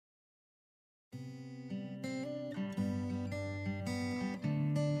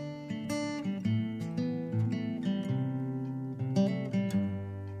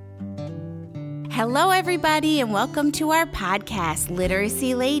Hello, everybody, and welcome to our podcast,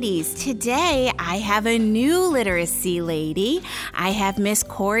 Literacy Ladies. Today, I have a new literacy lady. I have Miss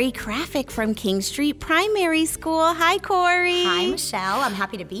Corey Krafik from King Street Primary School. Hi, Corey. Hi, Michelle. I'm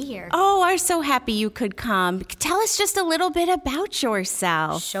happy to be here. Oh, we're so happy you could come. Tell us just a little bit about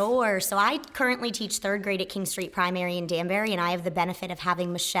yourself. Sure. So I currently teach third grade at King Street Primary in Danbury, and I have the benefit of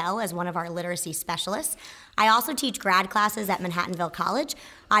having Michelle as one of our literacy specialists. I also teach grad classes at Manhattanville College.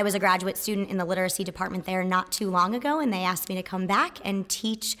 I was a graduate student in the literacy department there not too long ago, and they asked me to come back and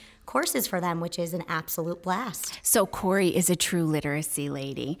teach courses for them, which is an absolute blast. So Corey is a true literacy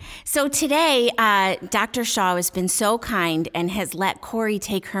lady. So today, Dr. Shaw has been so kind and has let Corey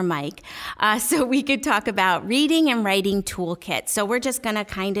take her mic so we could talk about reading and writing toolkits. So we're just going to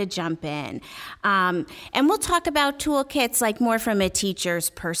kind of jump in. And we'll talk about toolkits like more from a teacher's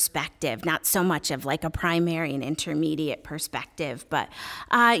perspective, not so much of like a primary and intermediate perspective. But,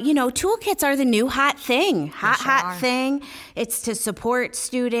 toolkits are the new hot thing, hot thing. It's to support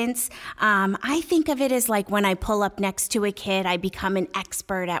students. I think of it as like when I pull up next to a kid, I become an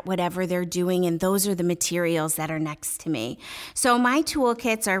expert at whatever they're doing, and those are the materials that are next to me. So my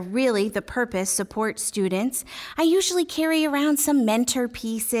toolkits are really the purpose, support students. I usually carry around some mentor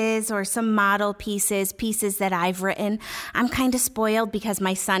pieces or some model pieces that I've written. I'm kind of spoiled because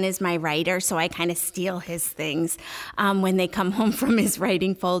my son is my writer, so I kind of steal his things when they come home from his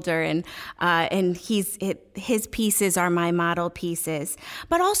writing folder, and his pieces are my model pieces.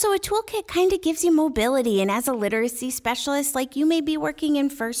 But also a toolkit kind of gives you mobility, and as a literacy specialist, like you may be working in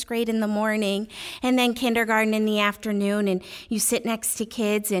first grade in the morning and then kindergarten in the afternoon, and you sit next to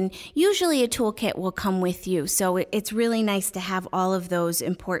kids, and usually a toolkit will come with you. So it's really nice to have all of those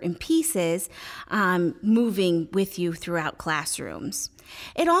important pieces moving with you throughout classrooms.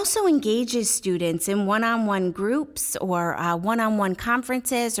 It also engages students in one-on-one groups or one-on-one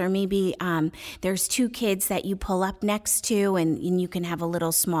conferences, or maybe there's two kids that you pull up next to and you can have a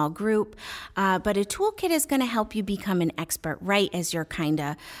little small group. But a toolkit is going to help you become an expert right as you're kind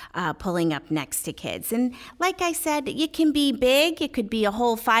of pulling up next to kids. And like I said, it can be big. It could be a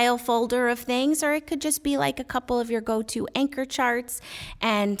whole file folder of things, or it could just be like a couple of your go-to anchor charts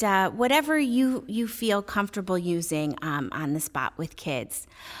and whatever you feel comfortable using on the spot with kids.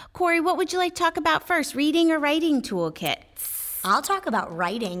 Corey, what would you like to talk about first, reading or writing toolkits? I'll talk about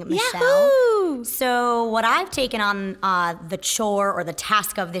writing, Michelle. Yahoo! So what I've taken on the chore or the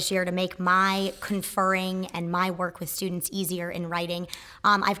task of this year to make my conferring and my work with students easier in writing,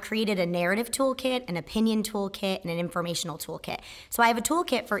 I've created a narrative toolkit, an opinion toolkit, and an informational toolkit. So I have a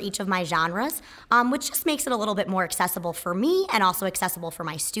toolkit for each of my genres, which just makes it a little bit more accessible for me and also accessible for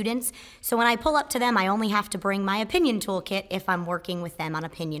my students. So when I pull up to them, I only have to bring my opinion toolkit if I'm working with them on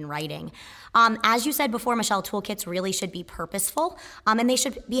opinion writing. As you said before, Michelle, toolkits really should be purposeful, and they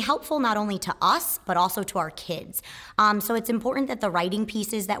should be helpful not only to us, but also to our kids. So it's important that the writing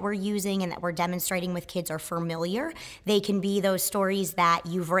pieces that we're using and that we're demonstrating with kids are familiar. They can be those stories that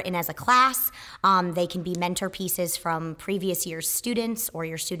you've written as a class. They can be mentor pieces from previous year's students or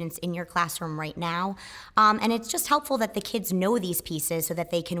your students in your classroom right now. And it's just helpful that the kids know these pieces so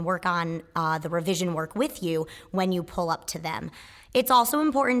that they can work on the revision work with you when you pull up to them. It's also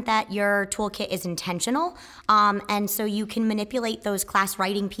important that your toolkit is intentional, and so you can manipulate those class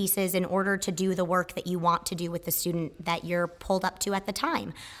writing pieces in order to do the work that you want to do with the student that you're pulled up to at the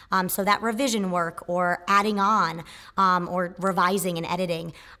time. So that revision work or adding on or revising and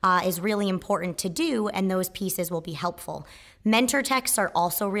editing is really important to do, and those pieces will be helpful. Mentor texts are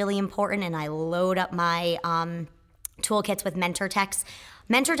also really important, and I load up my toolkits with mentor texts.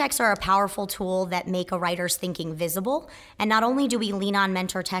 Mentor texts are a powerful tool that make a writer's thinking visible. And not only do we lean on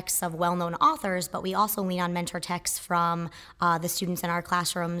mentor texts of well-known authors, but we also lean on mentor texts from the students in our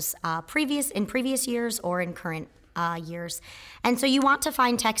classrooms in previous years or in current years. And so you want to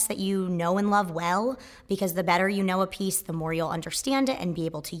find texts that you know and love well, because the better you know a piece, the more you'll understand it and be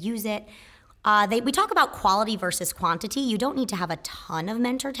able to use it. We talk about quality versus quantity. You don't need to have a ton of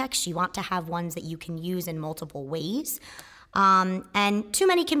mentor texts. You want to have ones that you can use in multiple ways. And too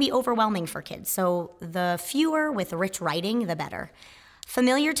many can be overwhelming for kids. So the fewer with rich writing, the better.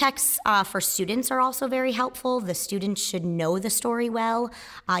 Familiar texts for students are also very helpful. The students should know the story well.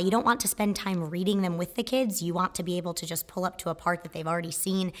 You don't want to spend time reading them with the kids. You want to be able to just pull up to a part that they've already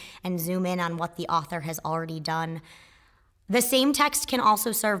seen and zoom in on what the author has already done. The same text can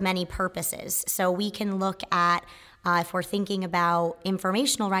also serve many purposes. So we can look at if we're thinking about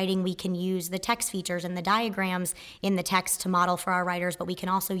informational writing, we can use the text features and the diagrams in the text to model for our writers, but we can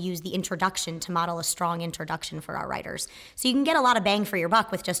also use the introduction to model a strong introduction for our writers. So you can get a lot of bang for your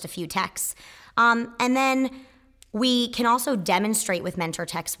buck with just a few texts. And then We can also demonstrate with mentor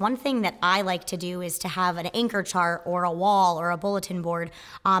text. One thing that I like to do is to have an anchor chart or a wall or a bulletin board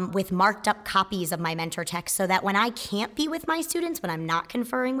with marked up copies of my mentor text so that when I can't be with my students, when I'm not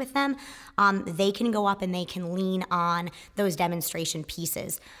conferring with them, they can go up and they can lean on those demonstration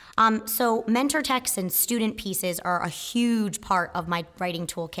pieces. So mentor texts and student pieces are a huge part of my writing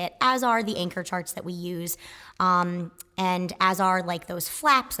toolkit, as are the anchor charts that we use. And as are like those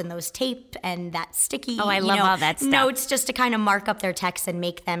flaps and those tape and that sticky, I love all that stuff. Notes just to kind of mark up their texts and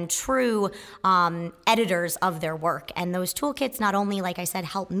make them true editors of their work. And those toolkits not only, like I said,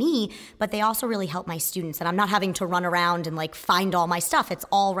 help me, but they also really help my students. And I'm not having to run around and like find all my stuff. It's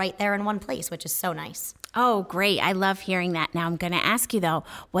all right there in one place, which is so nice. Oh, great. I love hearing that. Now I'm going to ask you, though,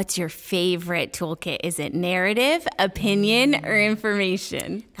 what's your favorite toolkit? Is it narrative, opinion, or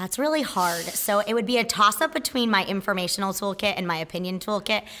information? That's really hard. So it would be a toss-up between my informational toolkit and my opinion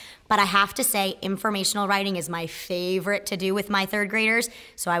toolkit. But I have to say, informational writing is my favorite to do with my third graders.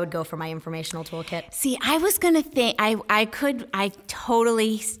 So I would go for my informational toolkit. See, I was going to think, I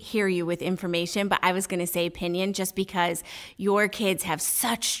totally hear you with information, but I was going to say opinion just because your kids have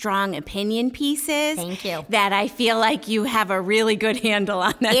such strong opinion pieces. Thank you. That I feel like you have a really good handle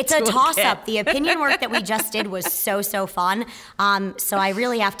on that. It's a toss-up. The opinion work that we just did was so fun. So I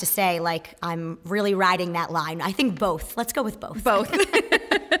really have to say, like, I'm really riding that line. I think both. Let's go with both. Both.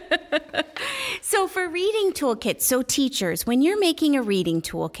 So for reading toolkits, so teachers, when you're making a reading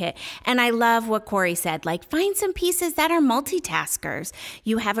toolkit, and I love what Corey said, like find some pieces that are multitaskers.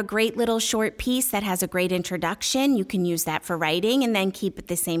 You have a great little short piece that has a great introduction. You can use that for writing and then keep it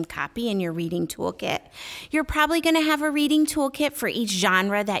the same copy in your reading toolkit. You're probably going to have a reading toolkit for each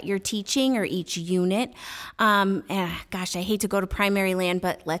genre that you're teaching or each unit. Gosh, I hate to go to Primary Land,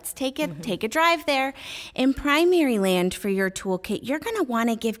 but let's take a drive there. In Primary Land for your toolkit, you're going to want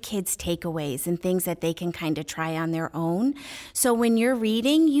to give kids takeaways and things that they can kind of try on their own. So when you're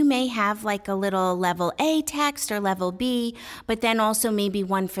reading, you may have like a little level A text or level B, but then also maybe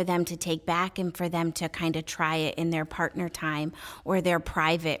one for them to take back and for them to kind of try it in their partner time or their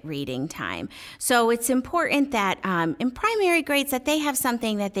private reading time. So it's important that in primary grades that they have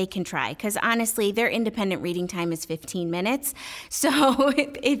something that they can try, because honestly, their independent reading time is 15 minutes. So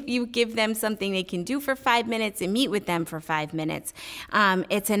if you give them something they can do for 5 minutes and meet with them for 5 minutes,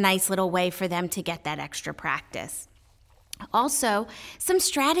 it's a nice little way for them to get that extra practice. Also, some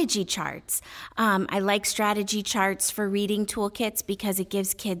strategy charts. I like strategy charts for reading toolkits because it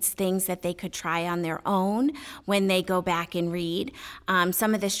gives kids things that they could try on their own when they go back and read.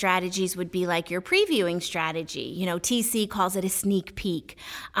 Some of the strategies would be like your previewing strategy. You know, TC calls it a sneak peek.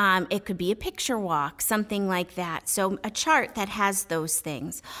 It could be a picture walk, something like that. So a chart that has those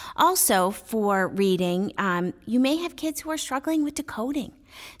things. Also, for reading, you may have kids who are struggling with decoding.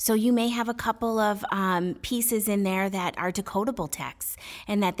 So you may have a couple of pieces in there that are decodable texts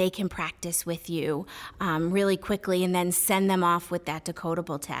and that they can practice with you really quickly and then send them off with that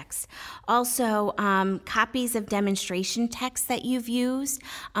decodable text. Also, copies of demonstration texts that you've used.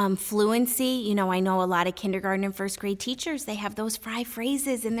 Fluency, you know, I know a lot of kindergarten and first grade teachers, they have those 5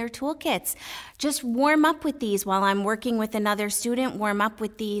 phrases in their toolkits. Just warm up with these while I'm working with another student, warm up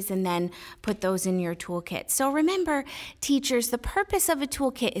with these and then put those in your toolkit. So remember, teachers, the purpose of a toolkit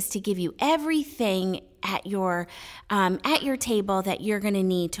is to give you everything at your table that you're going to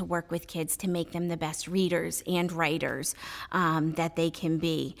need to work with kids to make them the best readers and writers that they can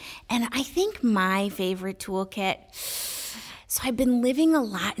be. And I think my favorite toolkit, so I've been living a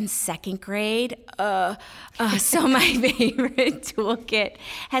lot in second grade, so my favorite toolkit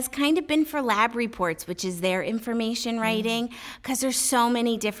has kind of been for lab reports, which is their information writing, because there's so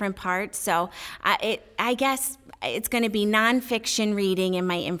many different parts. So I guess it's going to be nonfiction reading and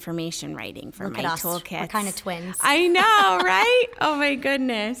my information writing for my toolkit. We're kind of twins. I know, right? Oh my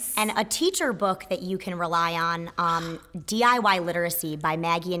goodness. And a teacher book that you can rely on, DIY Literacy by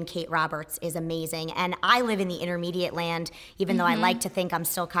Maggie and Kate Roberts, is amazing. And I live in the intermediate land, even though I like to think I'm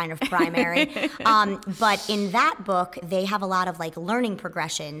still kind of primary. But in that book, they have a lot of like learning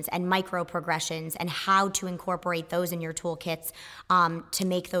progressions and micro progressions and how to incorporate those in your toolkits to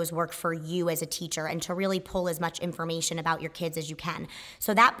make those work for you as a teacher and to really pull as much information about your kids as you can.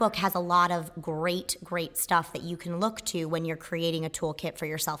 So that book has a lot of great stuff that you can look to when you're creating a toolkit for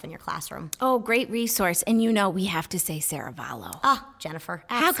yourself in your classroom. Oh, great resource. And you know, we have to say Saravallo. Ah, Jennifer.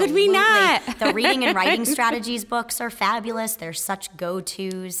 Absolutely. How could we not? The reading and writing strategies books are fabulous. They're such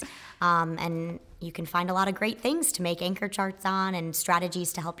go-tos. And you can find a lot of great things to make anchor charts on and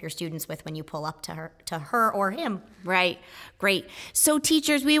strategies to help your students with when you pull up to her or him. Right. Great. So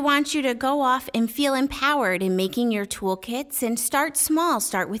teachers, we want you to go off and feel empowered in making your toolkits, and start small.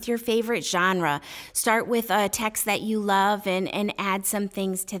 Start with your favorite genre. Start with a text that you love and add some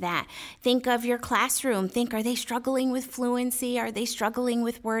things to that. Think of your classroom. Think, are they struggling with fluency? Are they struggling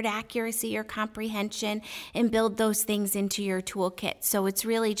with word accuracy or comprehension? And build those things into your toolkit. So it's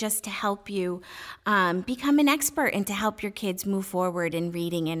really just to help you become an expert and to help your kids move forward in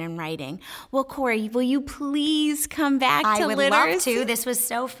reading and in writing. Well, Corey, will you please come back to I would Literacy? love to. This was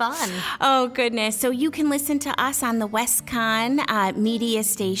so fun. Oh, goodness. So you can listen to us on the WestConn media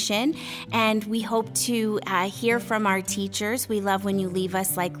station, and we hope to hear from our teachers. We love when you leave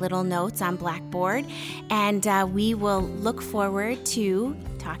us like little notes on Blackboard, and we will look forward to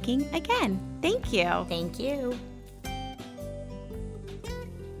talking again. Thank you. Thank you.